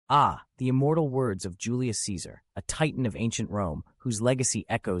Ah, the immortal words of Julius Caesar, a titan of ancient Rome whose legacy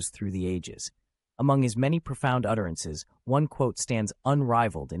echoes through the ages. Among his many profound utterances, one quote stands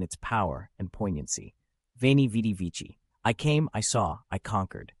unrivaled in its power and poignancy. Veni vidi vici. I came, I saw, I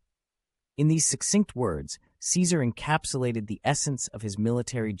conquered. In these succinct words, Caesar encapsulated the essence of his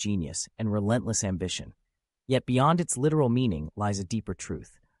military genius and relentless ambition. Yet beyond its literal meaning lies a deeper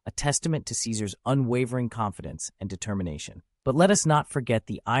truth, a testament to Caesar's unwavering confidence and determination. But let us not forget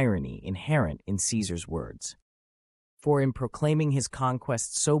the irony inherent in Caesar's words. For in proclaiming his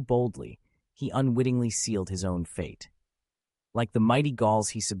conquests so boldly, he unwittingly sealed his own fate. Like the mighty Gauls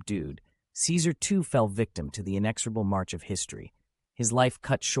he subdued, Caesar too fell victim to the inexorable march of history, his life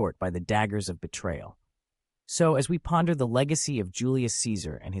cut short by the daggers of betrayal. So, as we ponder the legacy of Julius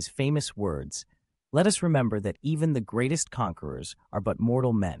Caesar and his famous words, let us remember that even the greatest conquerors are but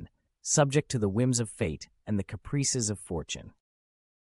mortal men, subject to the whims of fate and the caprices of fortune.